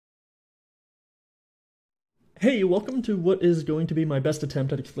Hey, welcome to what is going to be my best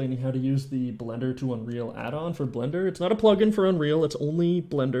attempt at explaining how to use the Blender to Unreal add-on for Blender. It's not a plugin for Unreal, it's only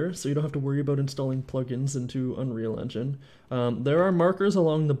Blender, so you don't have to worry about installing plugins into Unreal Engine. There are markers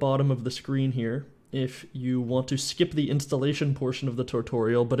along the bottom of the screen here if you want to skip the installation portion of the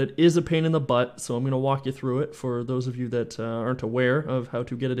tutorial, but it is a pain in the butt, so I'm going to walk you through it for those of you that aren't aware of how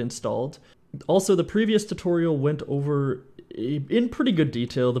to get it installed. Also, the previous tutorial went over in pretty good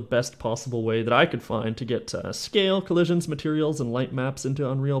detail the best possible way that I could find to get scale, collisions, materials, and light maps into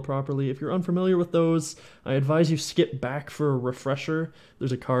Unreal properly. If you're unfamiliar with those, I advise you skip back for a refresher.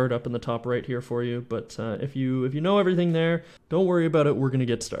 There's a card up in the top right here for you, but if you know everything there, don't worry about it, we're gonna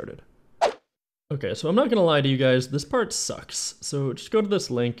get started. Okay, so I'm not gonna lie to you guys, this part sucks. So just go to this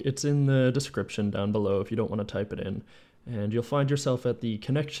link, it's in the description down below if you don't want to type it in. And you'll find yourself at the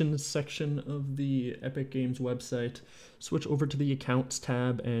connections section of the Epic Games website. Switch over to the accounts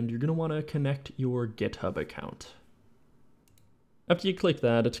tab and you're gonna wanna connect your GitHub account. After you click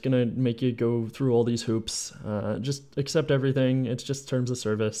that, it's gonna make you go through all these hoops. Just accept everything, it's just terms of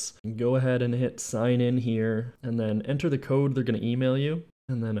service. Go ahead and hit sign in here and then enter the code they're gonna email you.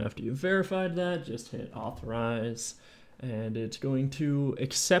 And then after you've verified that, just hit authorize. And it's going to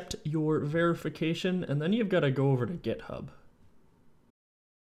accept your verification, and then you've got to go over to GitHub.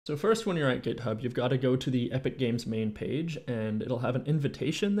 So first, when you're at GitHub, you've got to go to the Epic Games main page, and it'll have an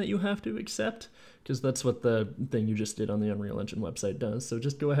invitation that you have to accept, because that's what the thing you just did on the Unreal Engine website does. So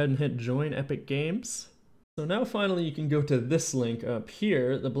just go ahead and hit Join Epic Games. So now finally you can go to this link up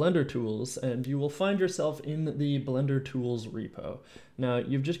here, the Blender Tools, and you will find yourself in the Blender Tools repo. Now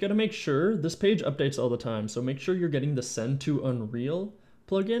you've just got to make sure, this page updates all the time, so make sure you're getting the Send to Unreal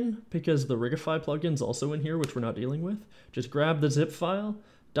plugin, because the Rigify plugin's also in here, which we're not dealing with. Just grab the zip file,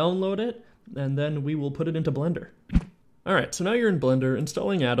 download it, and then we will put it into Blender. Alright, so now you're in Blender.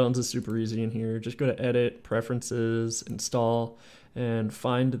 Installing add-ons is super easy in here. Just go to Edit, Preferences, Install, and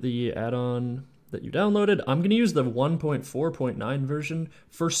find the add-on that you downloaded. I'm going to use the 1.4.9 version.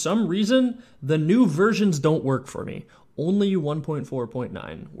 For some reason, the new versions don't work for me. Only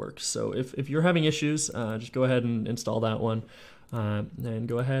 1.4.9 works. So if you're having issues, just go ahead and install that one. And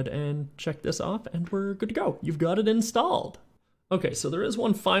go ahead and check this off, and we're good to go. You've got it installed. Okay, so there is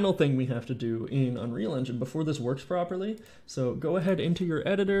one final thing we have to do in Unreal Engine before this works properly. So go ahead into your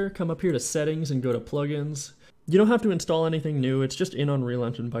editor, come up here to Settings, and go to Plugins. You don't have to install anything new, it's just in Unreal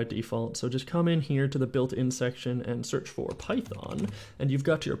Engine by default, so just come in here to the built-in section and search for Python, and you've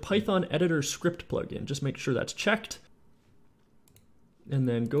got your Python editor script plugin. Just make sure that's checked, and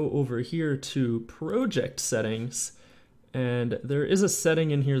then go over here to Project Settings, and there is a setting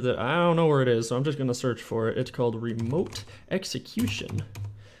in here that I don't know where it is, so I'm just going to search for it. It's called Remote Execution.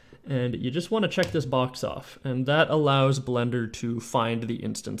 And you just want to check this box off, and that allows Blender to find the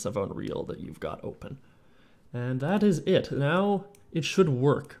instance of Unreal that you've got open. And that is it. Now it should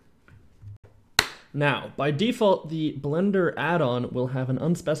work. Now, by default, the Blender add-on will have an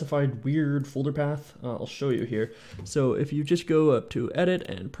unspecified weird folder path. I'll show you here. So if you just go up to Edit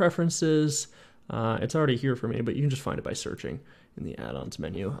and Preferences, it's already here for me, but you can just find it by searching in the add-ons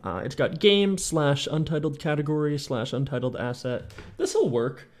menu. It's got Game / Untitled Category / Untitled Asset. This will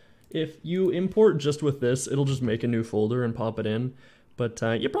work. If you import just with this, it'll just make a new folder and pop it in. But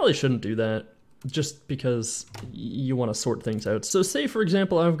you probably shouldn't do that, just because you want to sort things out. So say, for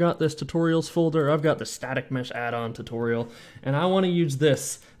example, I've got this tutorials folder, I've got the static mesh add-on tutorial, and I want to use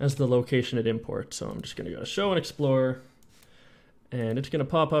this as the location it imports. So I'm just going to go to Show and Explore, and it's going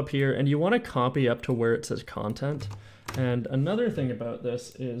to pop up here, and you want to copy up to where it says Content. And another thing about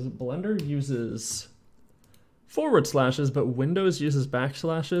this is Blender uses /, but Windows uses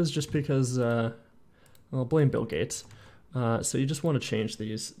backslashes just because, well, blame Bill Gates. So you just want to change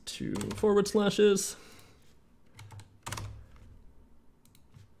these to /,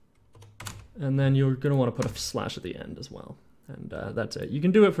 and then you're going to want to put a slash at the end as well. And that's it. You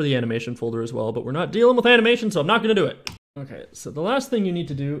can do it for the animation folder as well, but we're not dealing with animation, so I'm not going to do it. Okay, so the last thing you need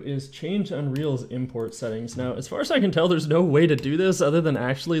to do is change Unreal's import settings. Now, as far as I can tell, there's no way to do this other than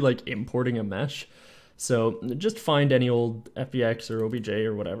actually like importing a mesh. So just find any old FBX or OBJ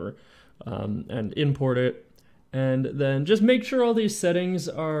or whatever, and import it. And then just make sure all these settings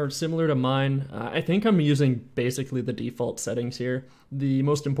are similar to mine. I think I'm using basically the default settings here. The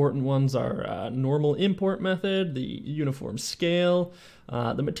most important ones are normal import method, the uniform scale.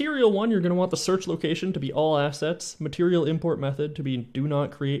 The material one, you're going to want the search location to be all assets. Material import method to be do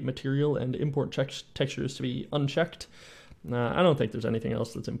not create material, and import textures to be unchecked. I don't think there's anything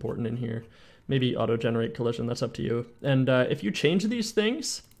else that's important in here. Maybe auto-generate collision, that's up to you. And if you change these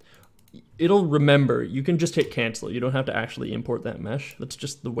things, it'll remember. You can just hit cancel. You don't have to actually import that mesh. That's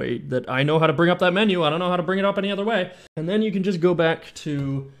just the way that I know how to bring up that menu. I don't know how to bring it up any other way. And then you can just go back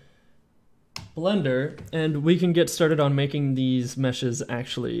to Blender, and we can get started on making these meshes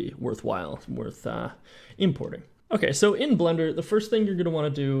actually worthwhile, worth importing. Okay, so in Blender, the first thing you're going to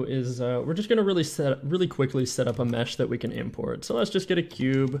want to do is we're just going to really quickly set up a mesh that we can import. So let's just get a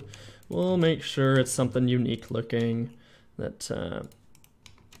cube. We'll make sure it's something unique looking that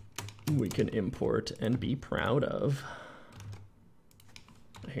we can import and be proud of.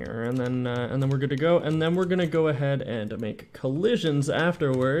 Here, and then we're good to go. And then we're going to go ahead and make collisions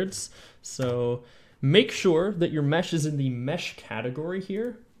afterwards. So make sure that your mesh is in the mesh category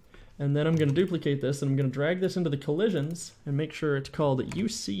here. And then I'm going to duplicate this, and I'm going to drag this into the collisions and make sure it's called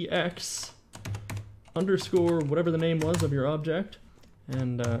UCX underscore whatever the name was of your object.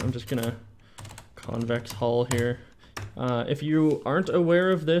 And I'm just going to convex hull here. If you aren't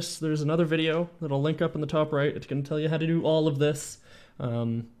aware of this, there's another video that I'll link up in the top right. It's going to tell you how to do all of this.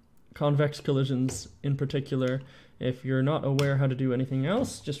 Convex collisions in particular. If you're not aware how to do anything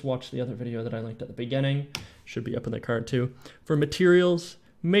else, just watch the other video that I linked at the beginning. Should be up in the card too. For materials,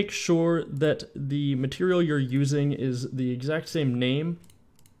 make sure that the material you're using is the exact same name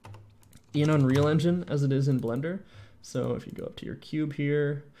in Unreal Engine as it is in Blender. So if you go up to your cube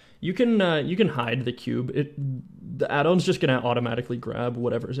here, you can hide the cube. The add-on's just gonna automatically grab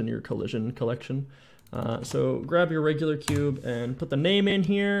whatever's in your collision collection. So grab your regular cube and put the name in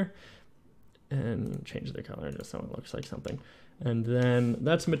here and change the color just so it looks like something. And then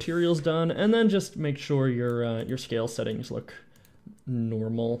that's materials done. And then just make sure your scale settings look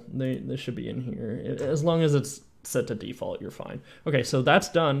normal. They should be in here. As long as it's set to default, you're fine. Okay, so that's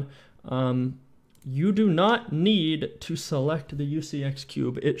done. You do not need to select the UCX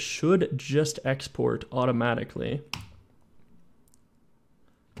cube. It should just export automatically.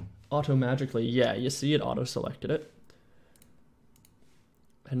 Auto-magically, yeah, you see it auto-selected it.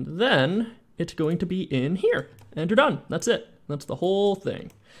 And then it's going to be in here, and you're done. That's it. That's the whole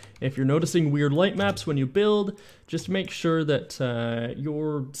thing. If you're noticing weird light maps when you build, just make sure that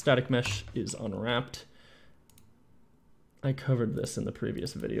your static mesh is unwrapped. I covered this in the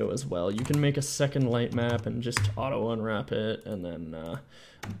previous video as well. You can make a second light map and just auto-unwrap it, and then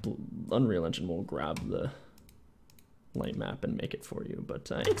Unreal Engine will grab the light map and make it for you,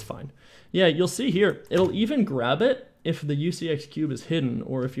 but it's fine. Yeah, you'll see here, it'll even grab it if the UCX cube is hidden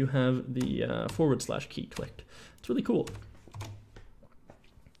or if you have the / key clicked. It's really cool.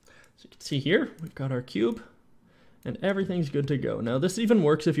 So you can see here, we've got our cube and everything's good to go. Now this even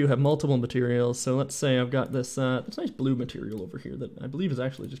works if you have multiple materials. So let's say I've got this nice blue material over here that I believe is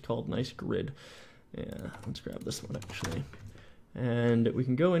actually just called Nice Grid. Yeah, let's grab this one actually. And we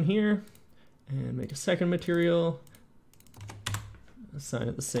can go in here and make a second material, assign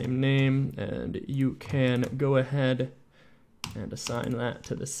it the same name, and you can go ahead and assign that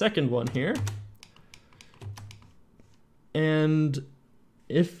to the second one here. And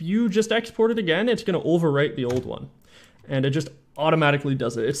if you just export it again, it's going to overwrite the old one. And it just automatically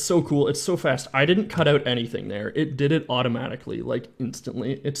does it. It's so cool. It's so fast. I didn't cut out anything there. It did it automatically, like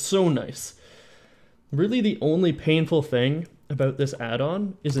instantly. It's so nice. Really, the only painful thing about this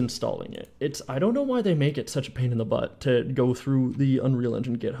add-on is installing it. I don't know why they make it such a pain in the butt to go through the Unreal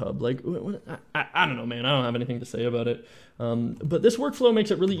Engine GitHub. Like, I don't know, man. I don't have anything to say about it. But this workflow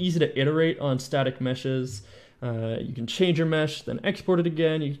makes it really easy to iterate on static meshes. You can change your mesh, then export it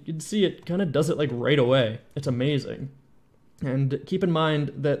again. You can see it kind of does it like right away. It's amazing. And keep in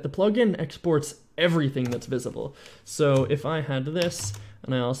mind that the plugin exports everything that's visible. So if I had this,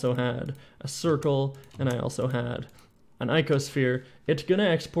 and I also had a circle, and I also had an icosphere, it's gonna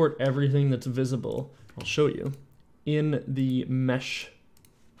export everything that's visible, I'll show you, in the mesh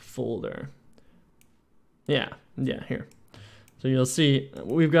folder. Yeah, here. So you'll see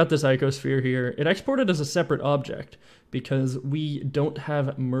we've got this icosphere here. It exported as a separate object because we don't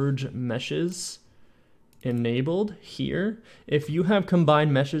have merge meshes enabled here. If you have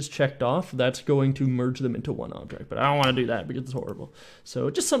combined meshes checked off, that's going to merge them into one object, but I don't want to do that because it's horrible. So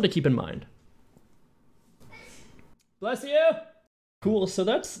just something to keep in mind. Bless you! Cool, so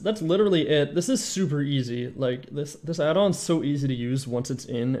that's literally it. This is super easy. Like, this add-on's so easy to use once it's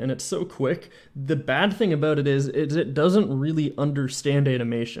in, and it's so quick. The bad thing about it is it doesn't really understand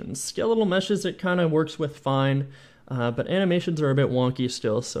animations. Skeletal meshes it kind of works with fine, but animations are a bit wonky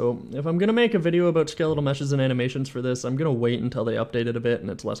still, so if I'm gonna make a video about skeletal meshes and animations for this, I'm gonna wait until they update it a bit and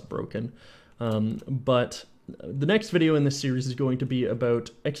it's less broken. But the next video in this series is going to be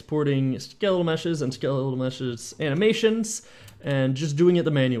about exporting skeletal meshes and skeletal meshes animations, and just doing it the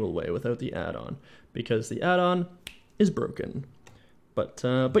manual way without the add-on, because the add-on is broken.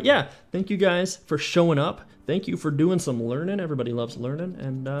 But yeah, thank you guys for showing up. Thank you for doing some learning. Everybody loves learning,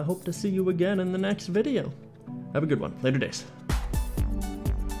 and hope to see you again in the next video. Have a good one. Later days.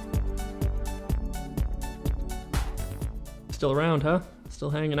 Still around, huh? Still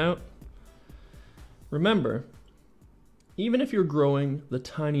hanging out? Remember, even if you're growing the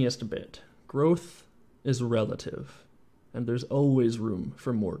tiniest bit, growth is relative, and there's always room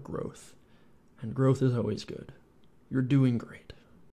for more growth. And growth is always good. You're doing great.